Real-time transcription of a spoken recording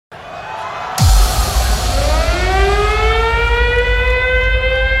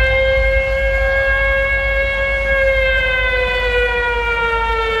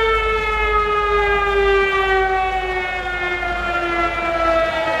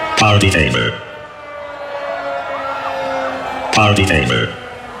Party neighbor. Party neighbor.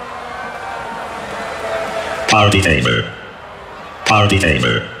 Party neighbor. Party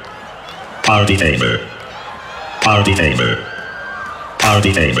neighbor. Party neighbor. Party neighbor.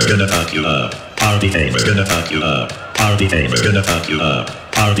 Party neighbor. Gonna fuck you up. Party neighbor. Gonna fuck you up. Party neighbor. Gonna fuck you up.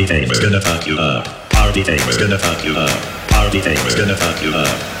 Party neighbor. Gonna fuck you up. Party neighbor. Gonna fuck you up. Party neighbor. Gonna fuck you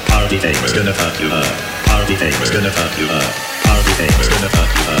up. Party neighbor. Gonna fuck you up. Party neighbor. Gonna fuck you up. Party neighbor. Gonna fuck you up. Party neighbor. Gonna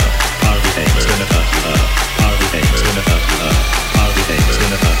fuck you up. Party neighbor. Gonna fuck you up. Party neighbor. Gonna fuck you up. Party neighbor.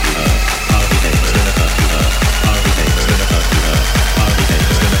 Gonna fuck you up. Party neighbor. Gonna fuck you up. Party neighbor. Gonna fuck you up. Party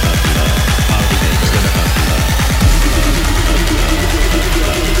neighbor. Gonna fuck you up.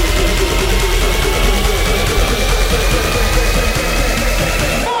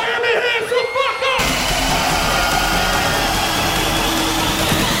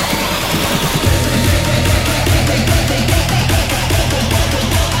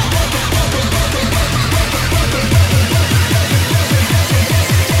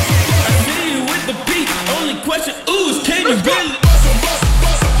 Question, ooh, is can you really?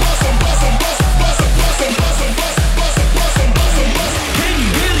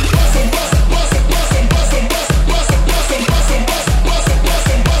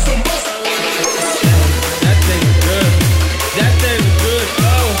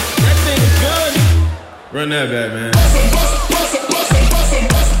 Run that back, man.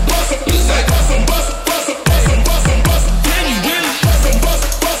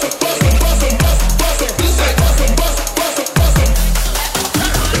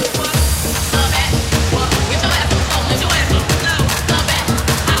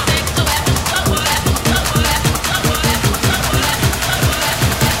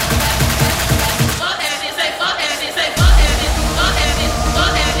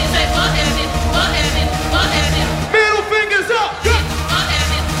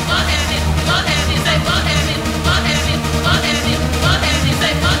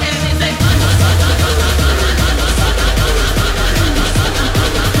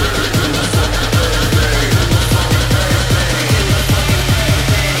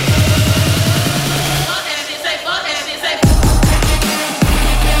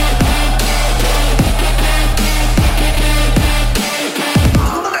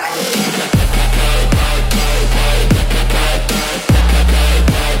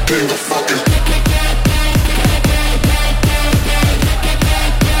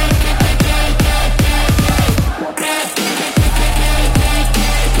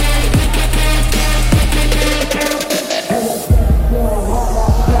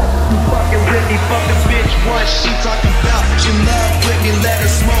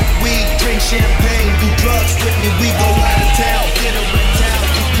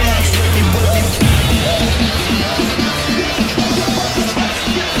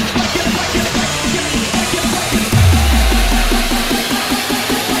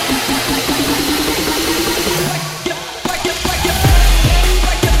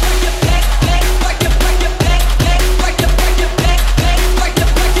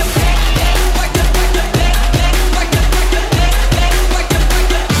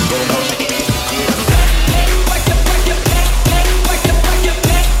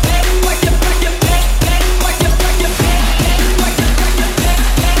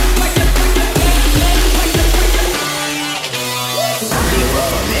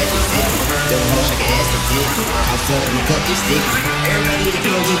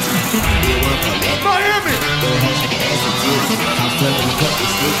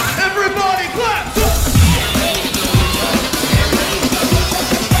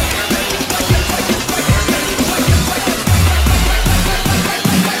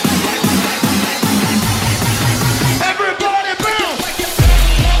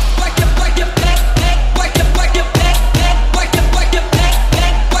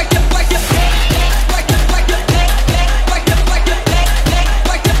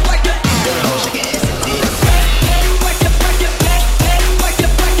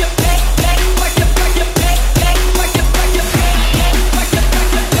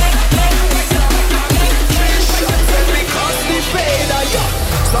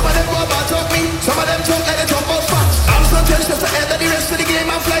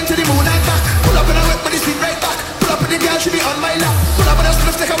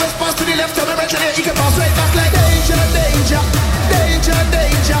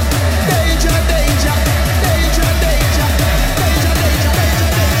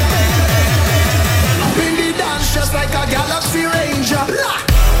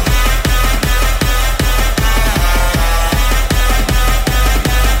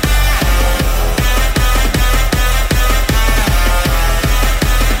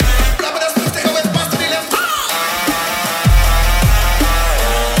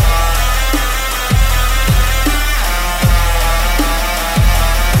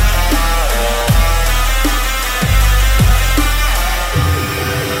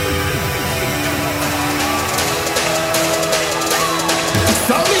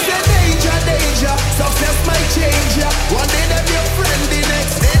 danger. Success might change ya. One day them your friend, the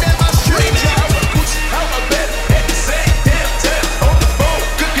next day them a stranger. I will put you out my bed at the same damn time. On the phone,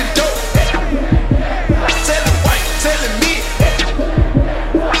 cooking dope. Telling white, telling me.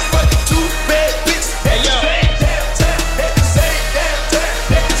 Fucking two bad bitches. Hey yo. Damn time, at the same damn time.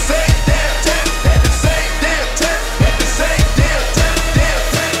 At the same damn time. At the same damn time. At the same damn time. Damn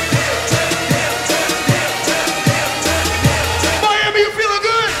time, damn time, damn time, damn time, damn time, damn time. Miami, you feeling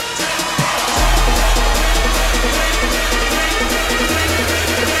good?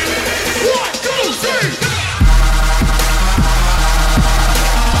 One, two, three.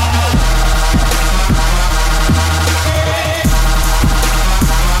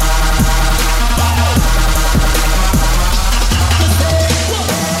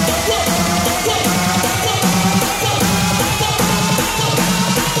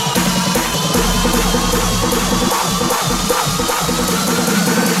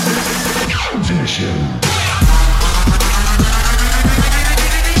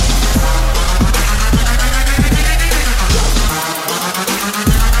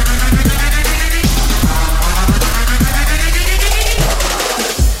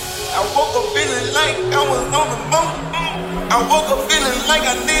 I woke up feeling like I was on the moon. I woke up feeling like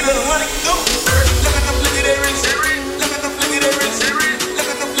I needed a money go. Look at the flick of that wrist. Look at the flick of that wrist. Look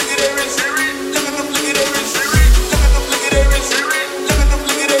at the flick of that wrist. Look at the flick of that wrist. Look at the flick of that wrist. Look at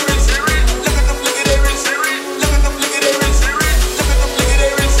the flick of that wrist. Look at the flick of that wrist. Look at the flick of that wrist. Look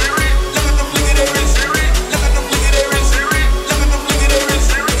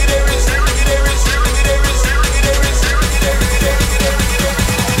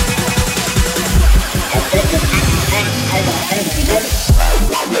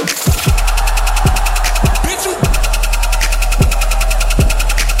the flick of that wrist. Look at the flick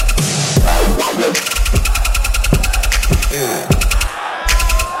of that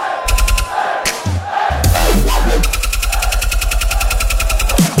wrist. Look at the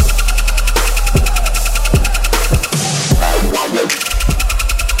flick of that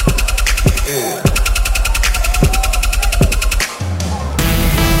wrist. Look at the flick of that wrist. Look at that wrist. Look at that wrist. Look at that wrist. Look at that wrist. Look at that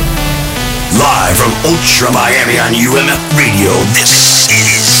Live from Ultra Miami on UMF Radio, this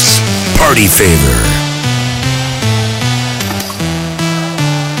is Party Favor.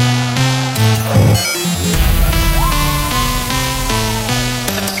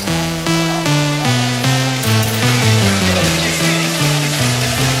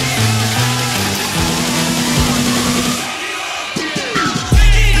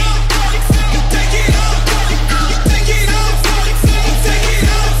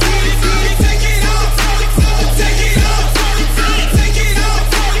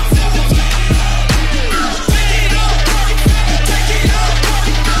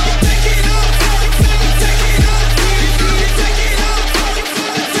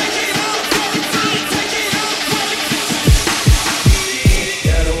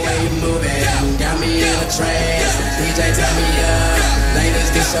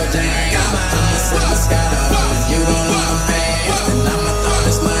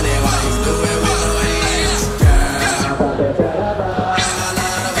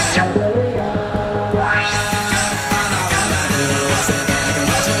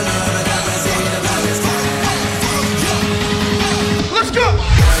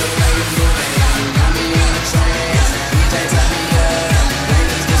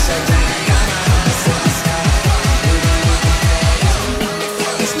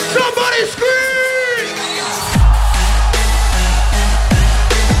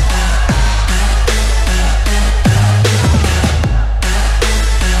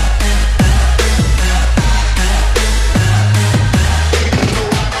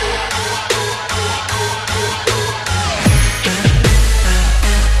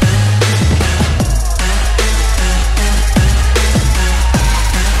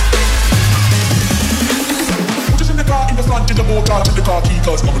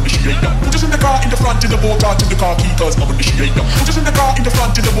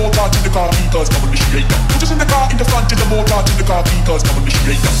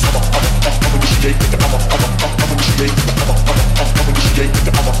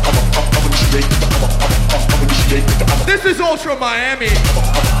 This is Ultra Miami.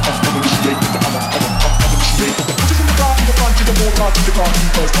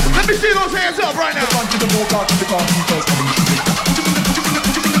 Let me see those hands up right now.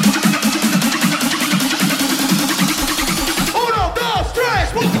 Uno, dos, tres.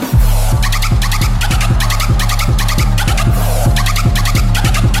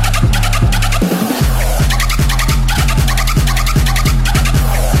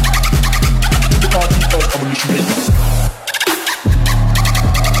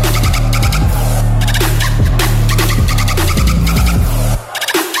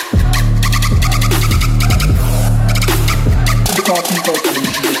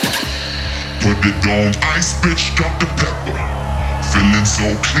 Put it on ice, bitch, Dr. Pepper. Feeling so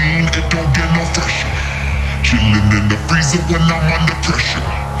clean, it don't get no fresher. Chilling in the freezer when I'm under pressure.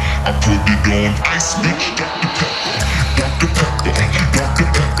 I put it on ice, bitch, Dr. Pepper. Dr. Pepper, Dr.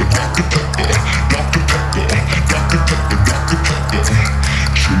 Pepper, Dr. Pepper, Dr. Pepper, Dr. Pepper, Dr. Pepper.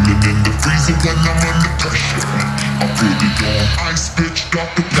 Chilling in the freezer when I'm under pressure. I put it on ice, bitch,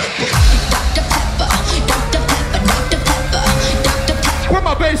 Dr. Pepper. Dr. Pepper, Dr. Pepper, Dr. Pepper, Dr. Pepper. Where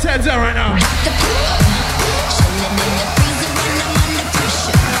my bass heads at right now? Dr. Pepper. Chilling in the freezer when I'm under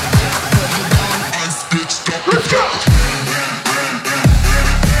pressure. Put it on ice, bitch, Dr. Pepper.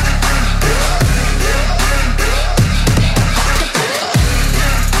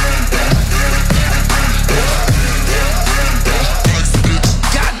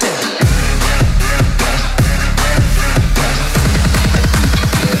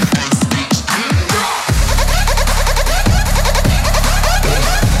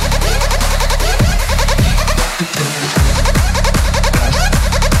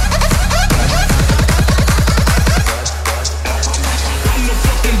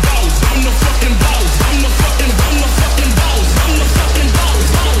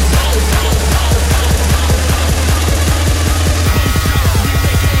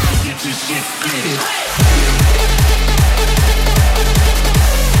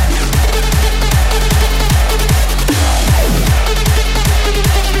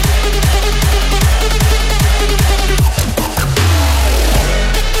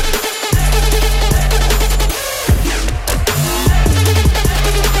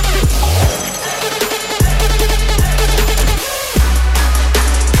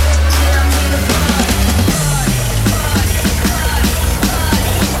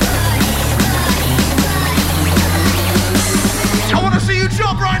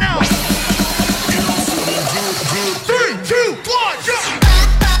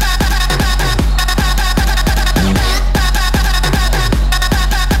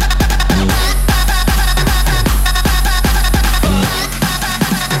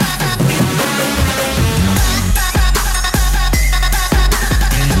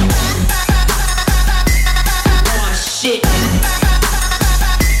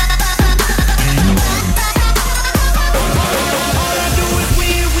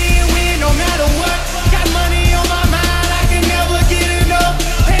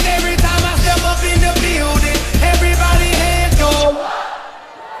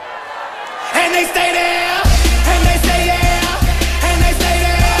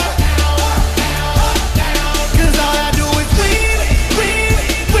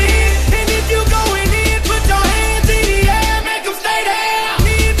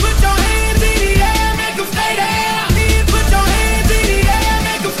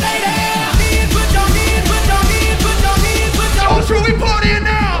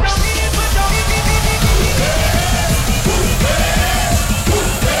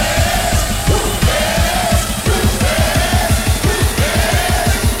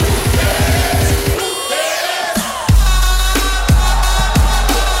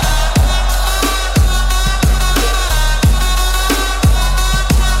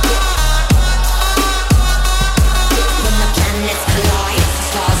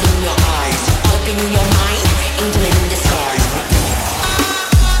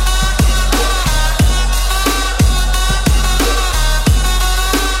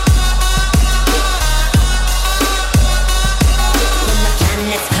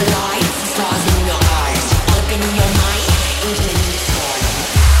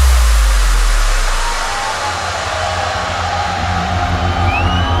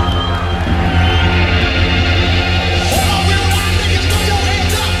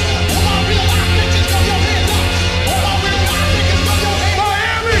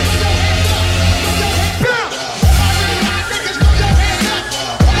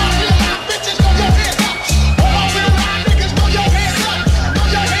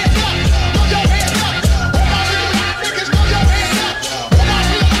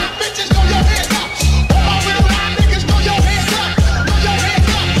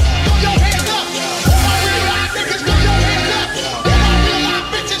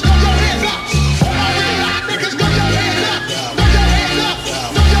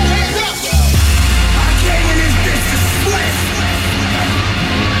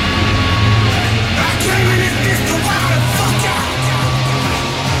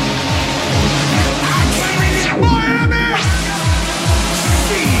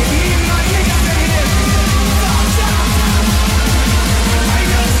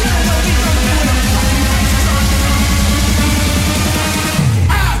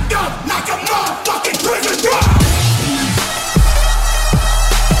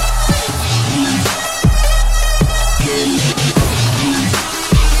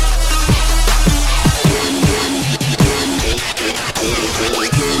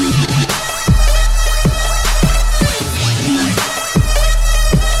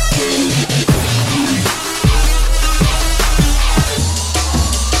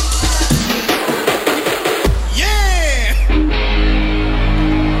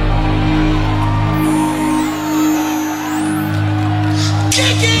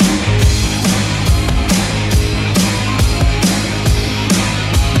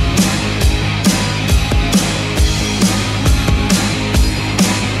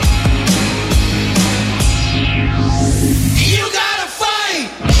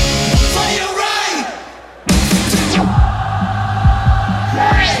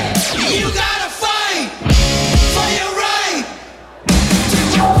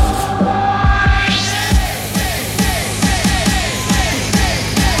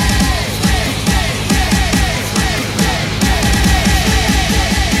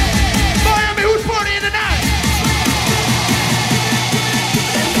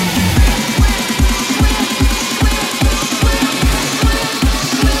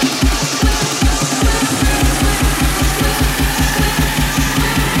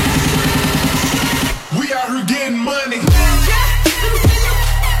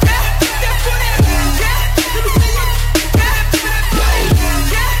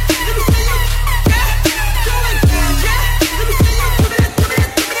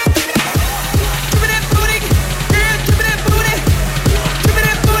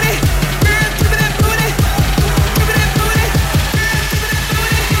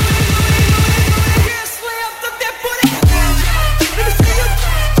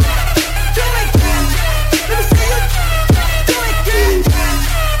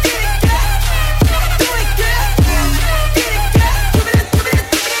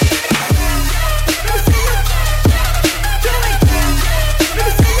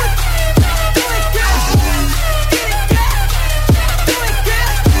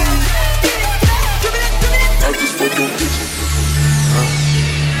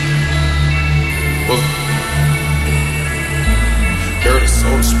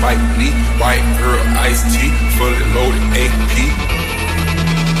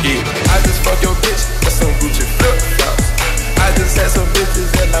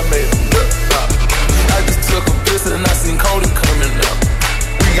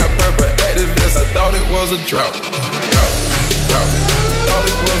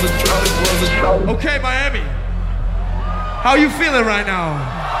 Okay, Miami. How you feeling right now?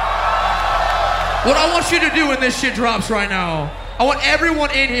 What I want you to do when this shit drops right now, I want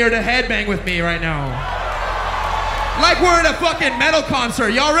everyone in here to headbang with me right now. Like we're at a fucking metal concert.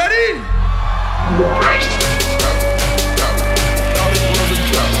 Y'all ready?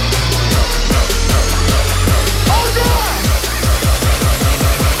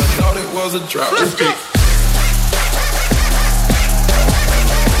 Was a drop. Let's go.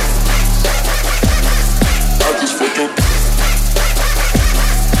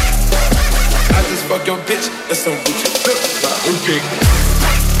 I just fuck your bitch. That's some Gucci flip-flop. Okay.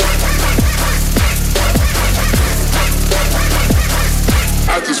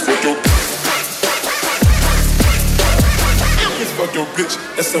 I just fuck your. I just fuck your bitch.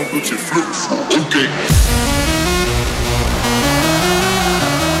 That's some Gucci flip-flop. Okay.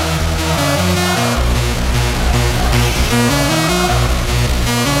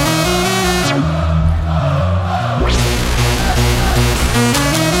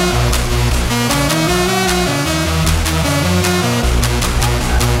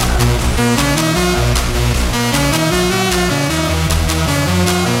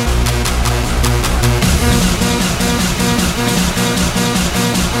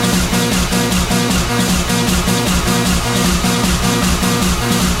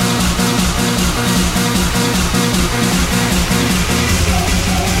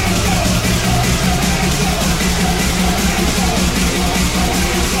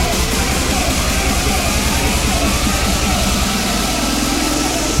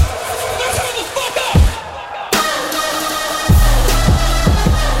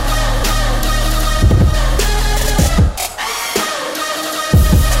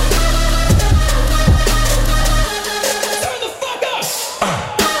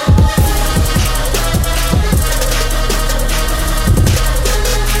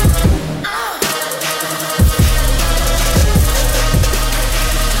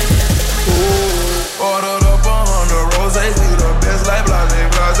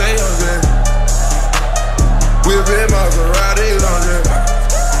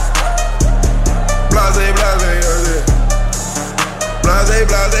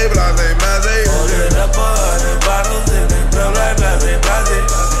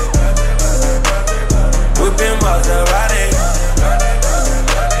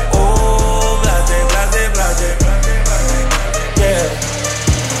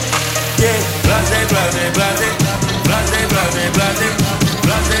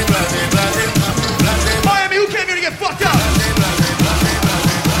 Miami, who came here to get fucked up?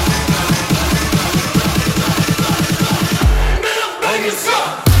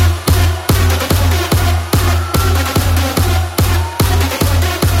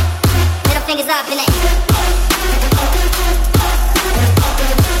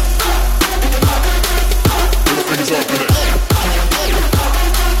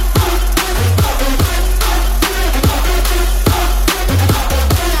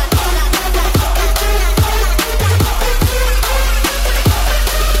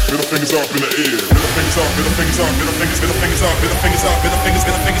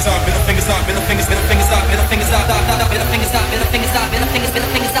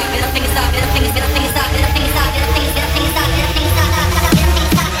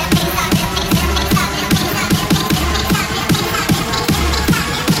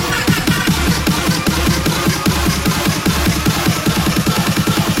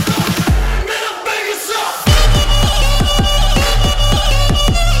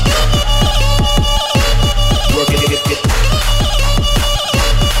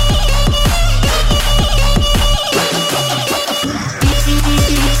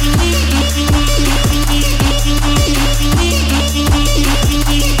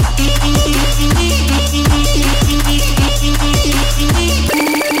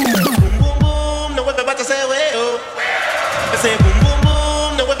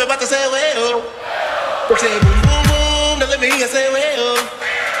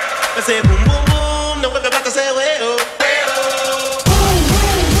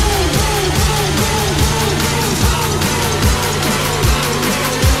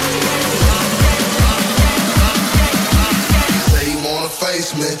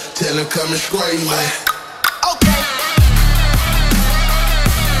 Tell him come and scream, man.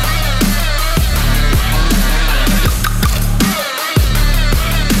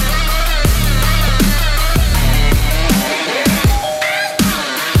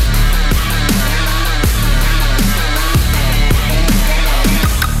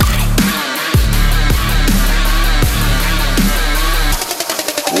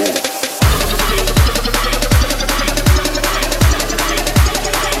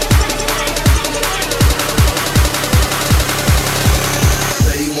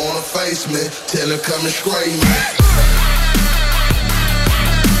 Tell him come and scream.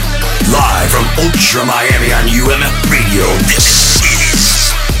 Live from Ultra Miami on UMF Radio, this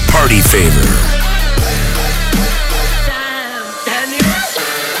is Party Favor.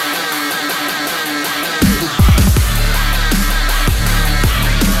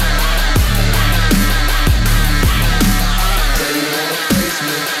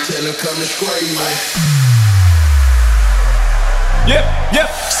 Tell him come and scream, man. Yep.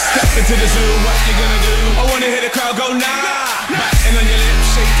 Step into the zoo, what you gonna do? I wanna hear the crowd go nah. Biting on your lips,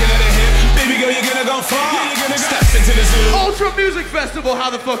 shaking of the hip. Baby girl, you're gonna go far. Step into the zoo. Ultra Music Festival, how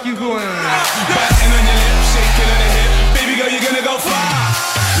the fuck you doing? Biting on your lips, shaking of the hip. Baby girl, you're gonna go far.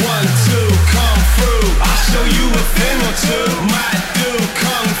 1, 2, come through. I'll show you a thing or two. Might do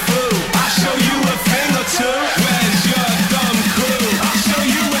kung fu. I'll show you a thing or two. Where's your dumb crew? I'll show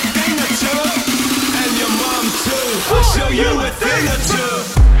you a thing or two. And your mom too. I'll show you a thing or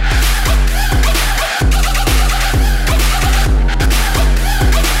two.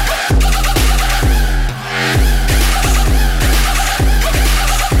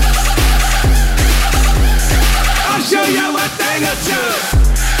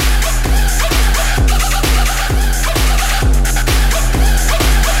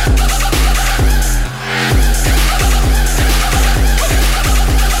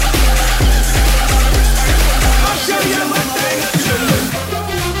 Show you a thing or two. I'll show you a thing or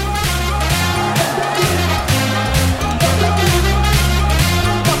two. Watch out for this.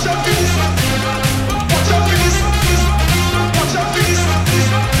 Watch out for this. Watch out for this.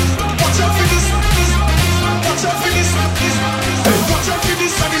 Watch out for this. Watch out for this. Watch out for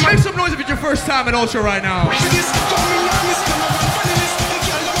this. Make some noise if it's your first time at Ultra right now.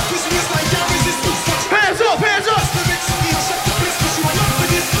 Hands up, hands up.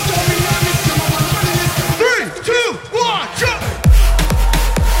 3, 2, 1, jump.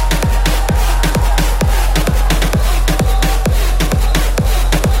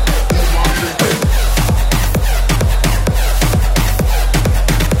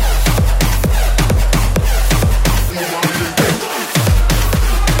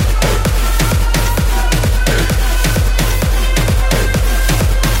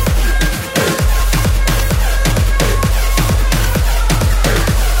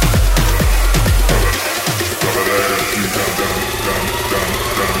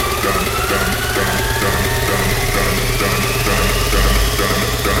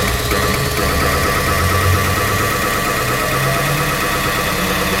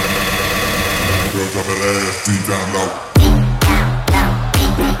 Drop that ass deep down low.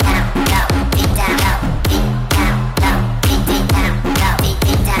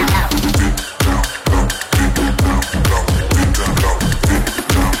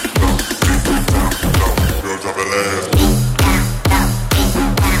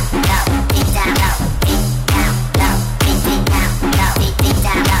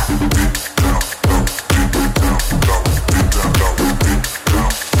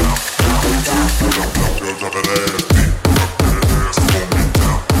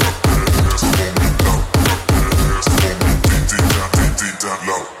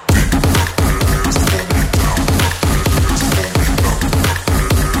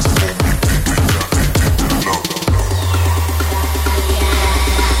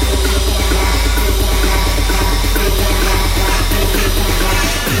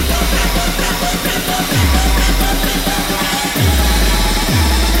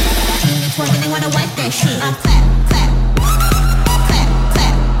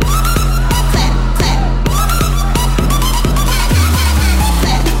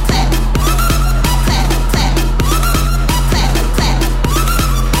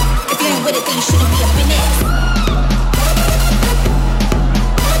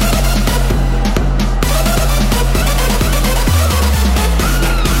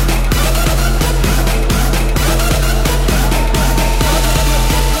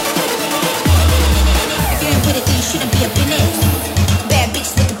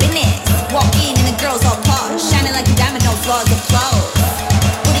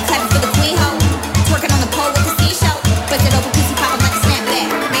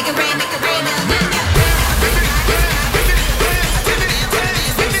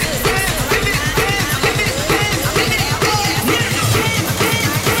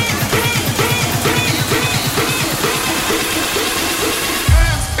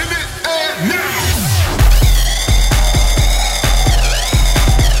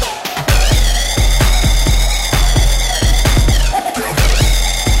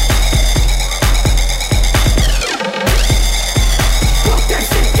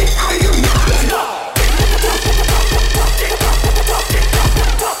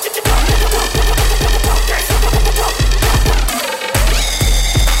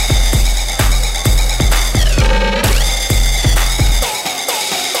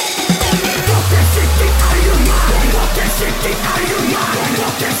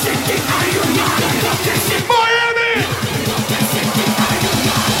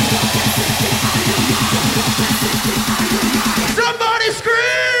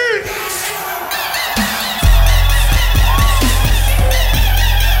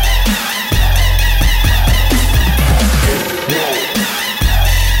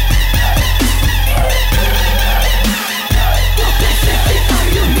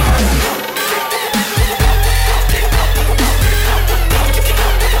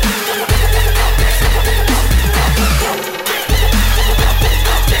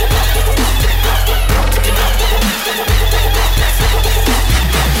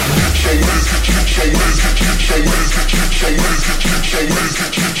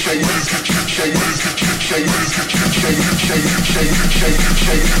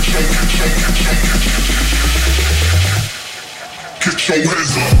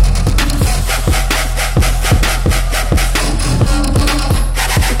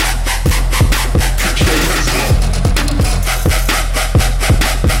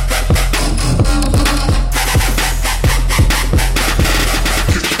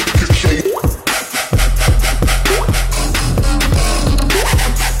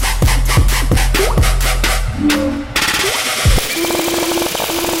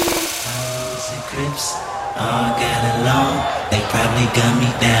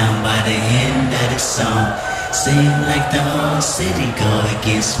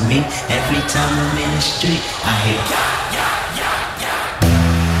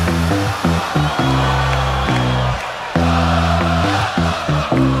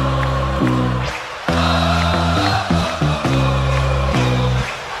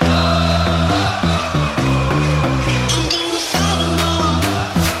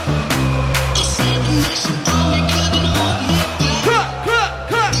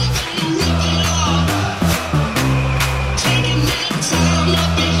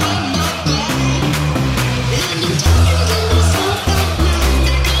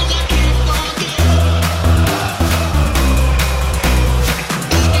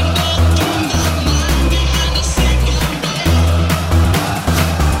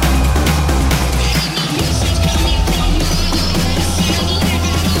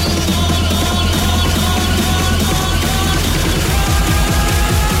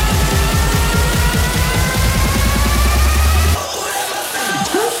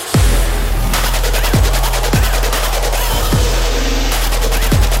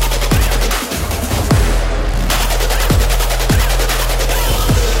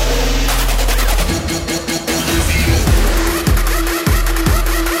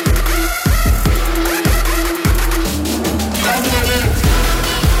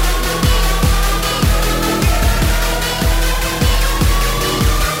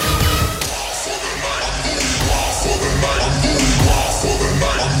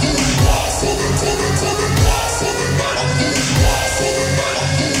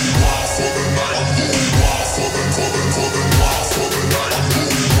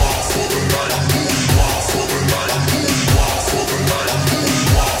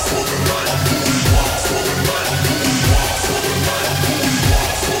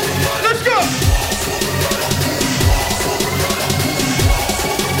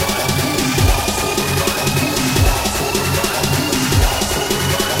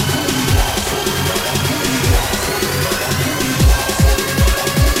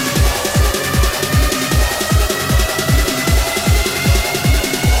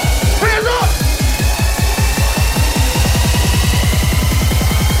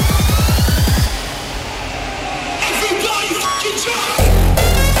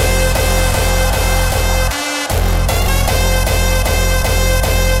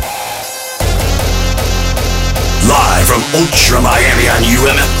 From Ultra Miami on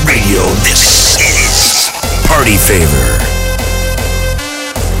UMF Radio, this is Party Favor.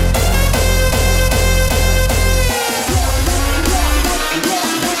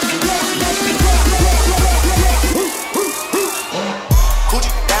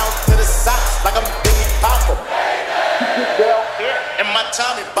 Coochie down to the socks like I'm Biggie Papa. Down here in my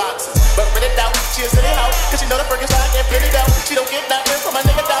Tommy boxes, but really doubt she is in it out, cause she know the Fergus I get pretty down. She don't get nothing from my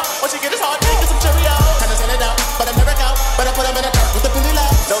nigga down. Once she get his heart, get some Cheerios. Kinda send it out, but I'm never out. But I put him in a dark with the penny loud.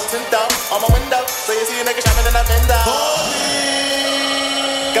 Don't tint out on my window, so you see a nigga shining in a window.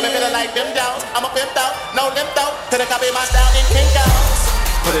 Got me feeling like them downs. I'm a pimped out, no limped out. Couldn't copy my style in kink outs.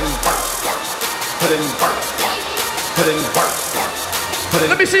 Put in work, put in work, put in work, put in.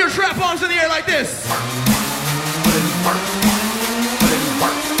 Let me see your trap bombs in the air like this. Put in work, put in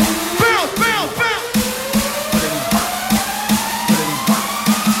work. Bounce, bounce, bounce. Put in work, put in work,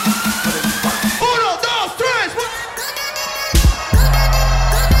 put in work. Uno, dos, tres.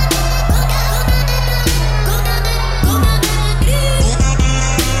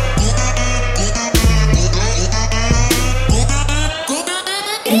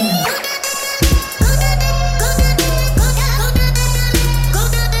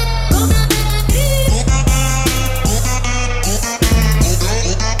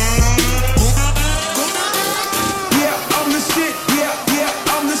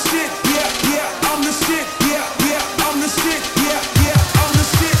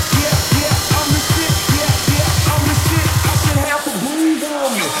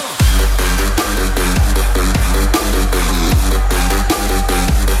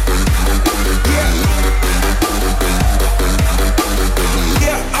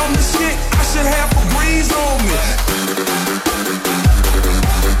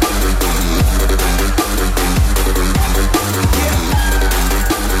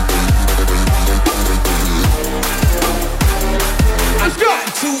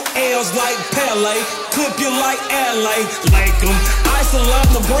 2 L's like Pele, clip you like LA, like 'em. I love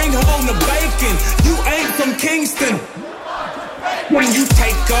to bring home the bacon. You ain't from Kingston. When you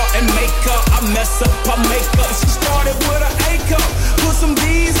take her and make her, I mess up her makeup. She started with an A cup, put some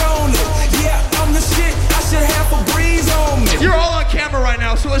D's on it. Yeah, I'm the shit. I should have a breeze on me. You're all on camera right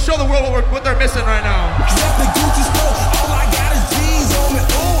now, so let's show the world what they're missing right now. Except the Gucci store, all I got is G's on me.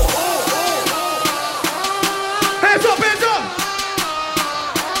 Hands up, hands up!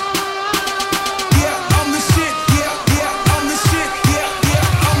 Yeah, I'm the shit. Yeah, I'm the shit. Yeah,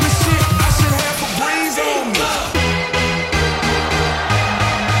 I'm the shit. I should have a breeze on me.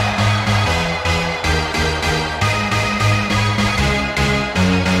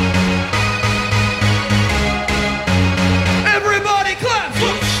 Everybody clap!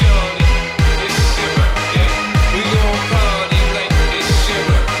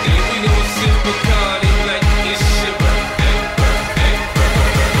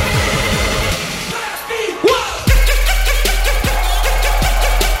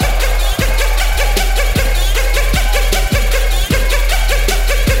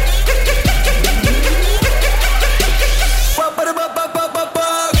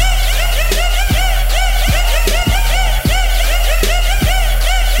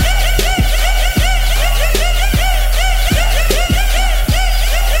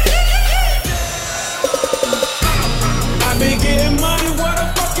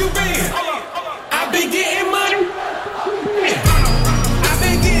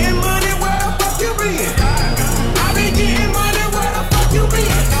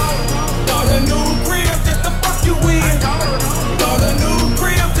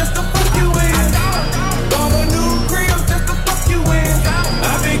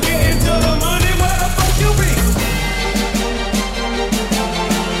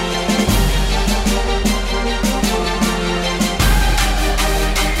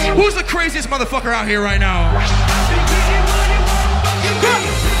 Who's the craziest motherfucker out here right now?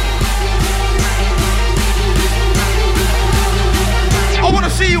 I want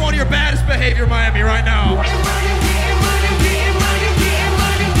to see you on your baddest behavior, Miami, right now.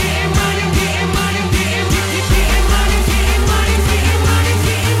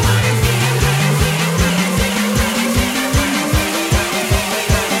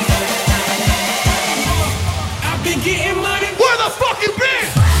 I've been getting money. Where the fuck you been?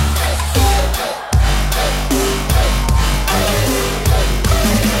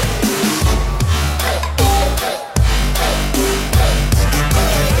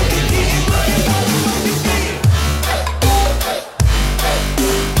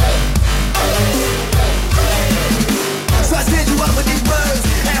 So I set you up with these words,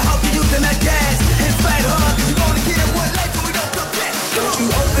 and I hope you're using that gas. And fight hard, cause you're gonna get one life, so we don't come back. Don't you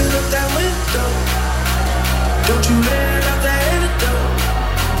open up that window. Don't you let out that antidote.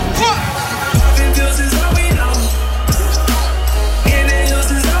 Popping pills is all we know.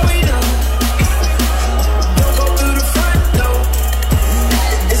 Inhales is all we know. Don't go through the front door.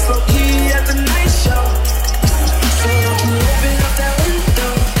 It's low key at the night show. So don't you open up that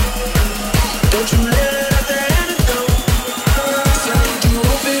window. Don't you let out that antidote. So don't you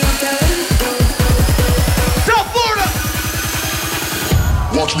open up that antidote. South Florida!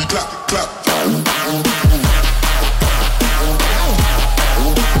 Watch me clap, clap.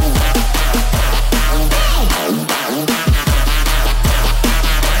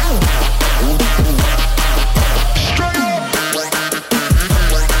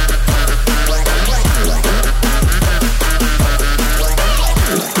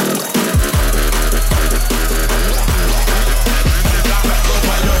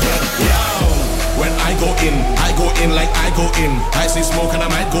 I say smoke and I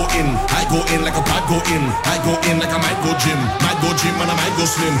might go in. I go in like a pod go in. I go in like I might go gym. Might go gym and I might go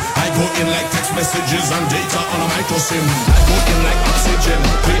slim. I go in like text messages and data on a micro sim. I go in like oxygen.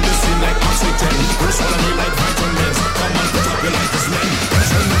 Clean the scene like oxygen. First one I need like vitamins. Come on, put up your life as men.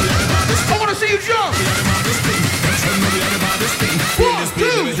 I want to see you jump! 1,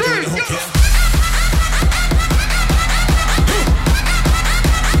 2, 3, go!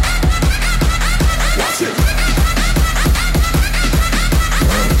 Watch it.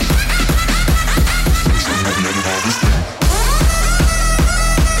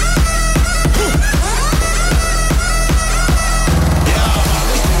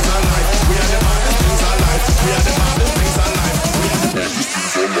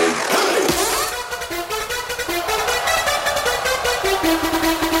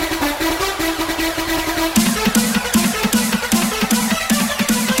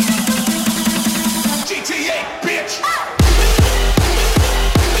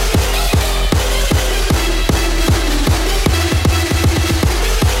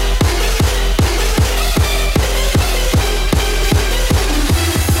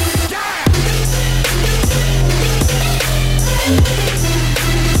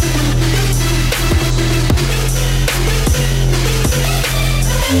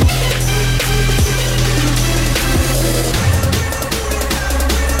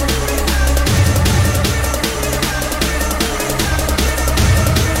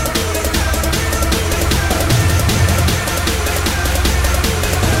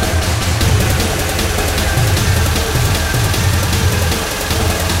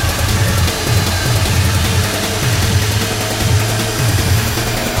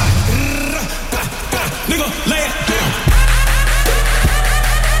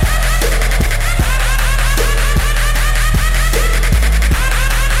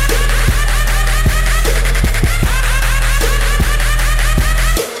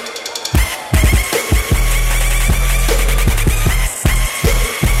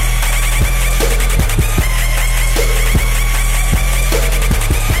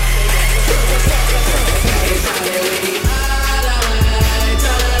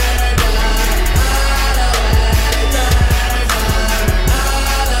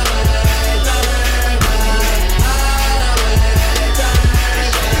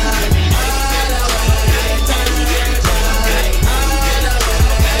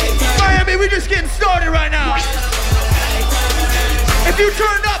 you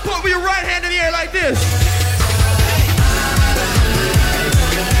turned up, put your right hand in the air like this.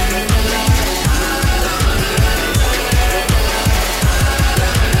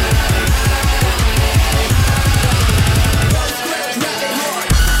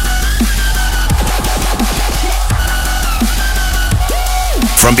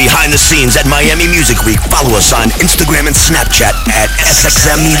 From behind the scenes at Miami Music Week, follow us on Instagram and Snapchat at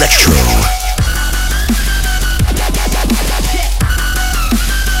SXM Electro.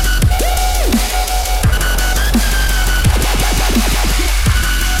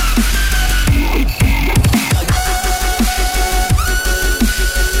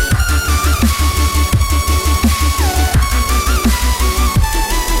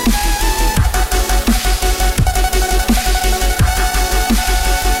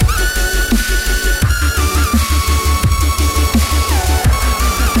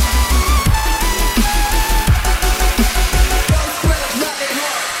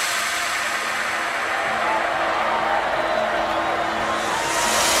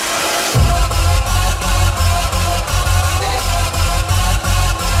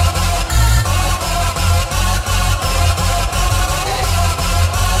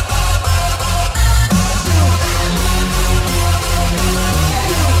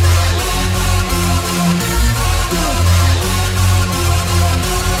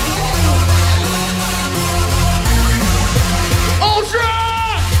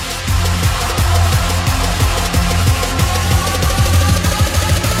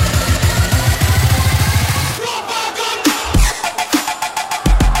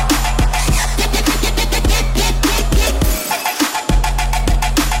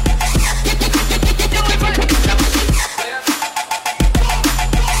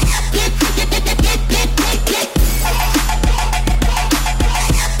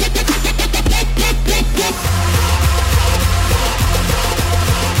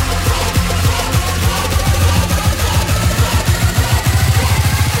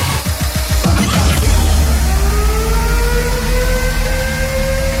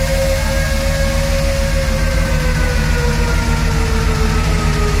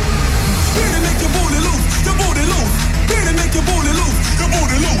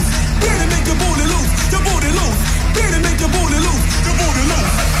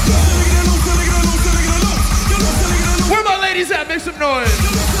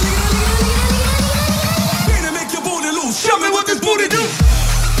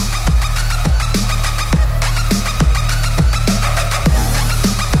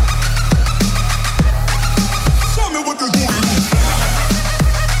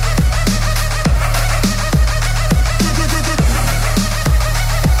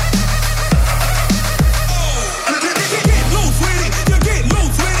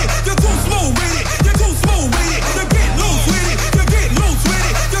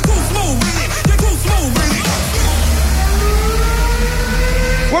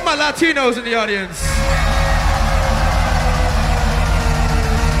 Latinos in the audience.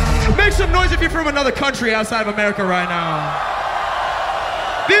 Make some noise if you're from another country outside of America right now.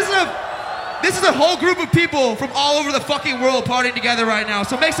 This is a whole group of people from all over the fucking world partying together right now.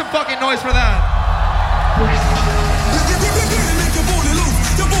 So make some fucking noise for that.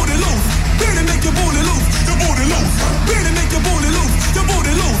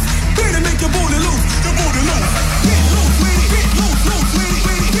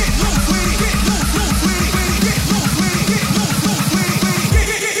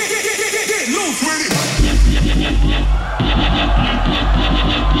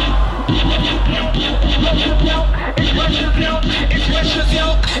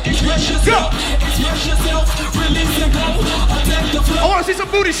 I want to see some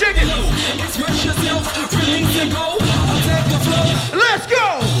booty shaking. Let's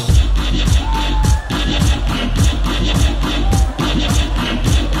go.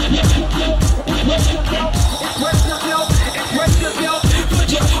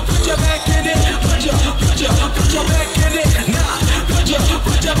 Put your back in it. Put your back in it. Nah.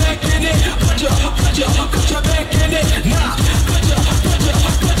 Put your back in it. Put your back in it. Nah.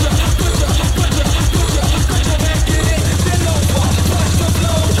 Put your back in it. Then over. Watch the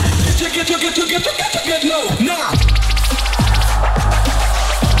flow. Get low. Nah. Get low. Nah.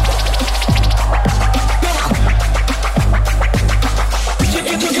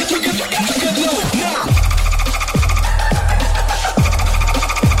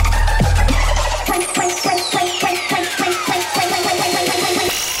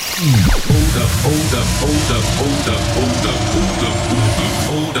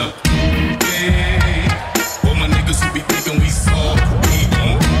 Hold up. Yeah. All my niggas who be thinking we soft,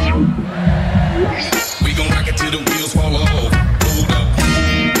 we gon' rock it till the wheels fall off. Hold up.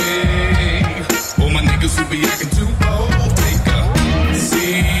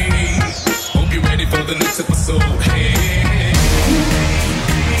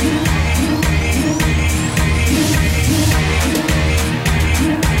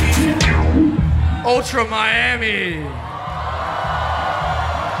 Ultra Miami.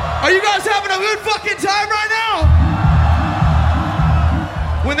 Are you guys having a good fucking time right now?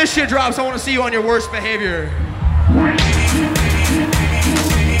 When this shit drops, I want to see you on your worst behavior.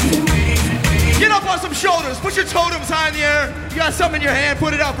 Get up on some shoulders. Put your totems high in the air. You got something in your hand,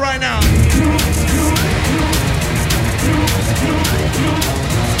 put it up right now.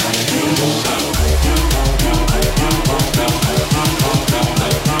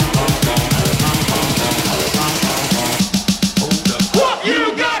 What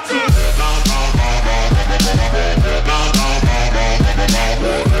you got to?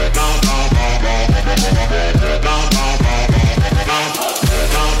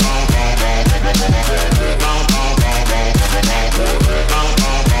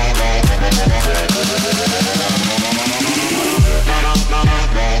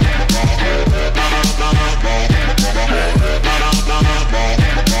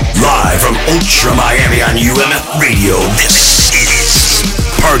 Live from Ultra Miami on UMF Radio, this is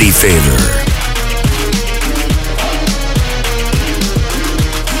Party Favor.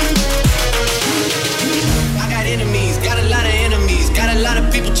 I got enemies, got a lot of enemies, got a lot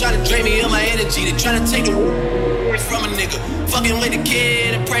of people trying to drain me of my energy. They trying to take it from a nigga. Fucking with the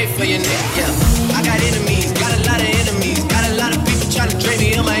kid and pray for your nigga. Yeah, I got enemies, got a lot of enemies, got a lot of people trying to drain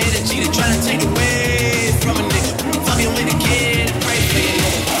me of my energy. They trying to take it away from a nigga. Fucking with the kid and pray for your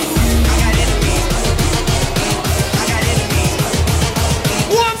nigga. I got enemies. I got enemies.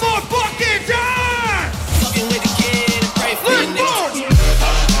 One more fucking time! Fucking with the kid and pray for your nigga.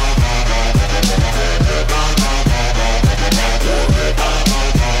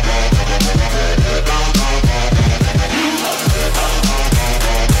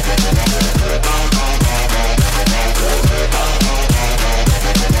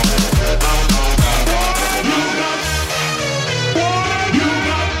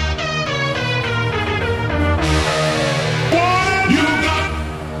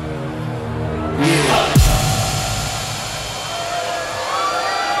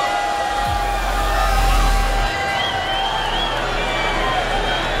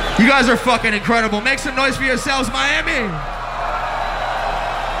 You guys are fucking incredible. Make some noise for yourselves, Miami.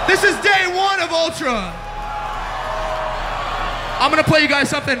 This is day one of Ultra. I'm gonna play you guys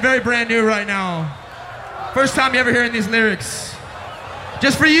something very brand new right now. First time you ever hearing these lyrics.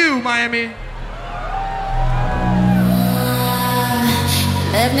 Just for you, Miami.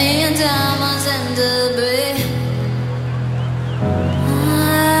 Left me in diamonds and debris.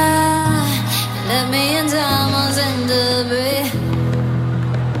 Left me in diamonds and debris.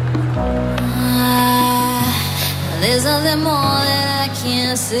 There's nothing more that I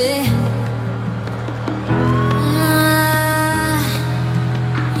can't see.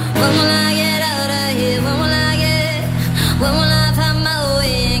 When will I get out of here? When will I find my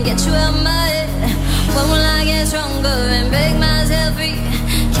way and get you out my head? When will I get stronger and break myself free?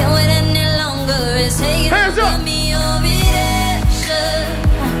 Can't wait any longer. It's taking over me your redemption.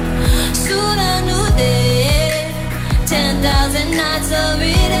 Soon a new day. 10,000 nights of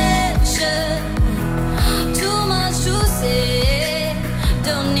redemption. Too much to say.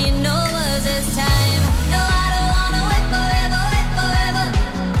 Don't need no words this time. No, I don't wanna wait forever, wait forever.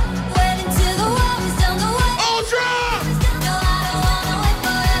 Wait until the world is done the way. Ultra! No, I don't wanna wait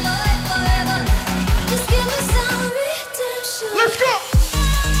forever, wait forever. Just give me some redemption. Let's go!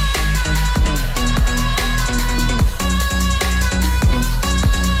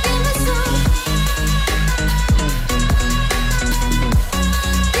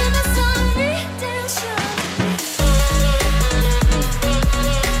 Give me some redemption.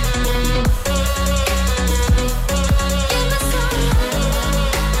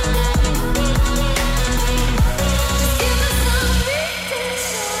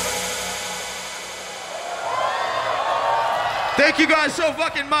 Thank you guys so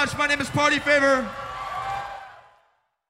fucking much. My name is Party Favor.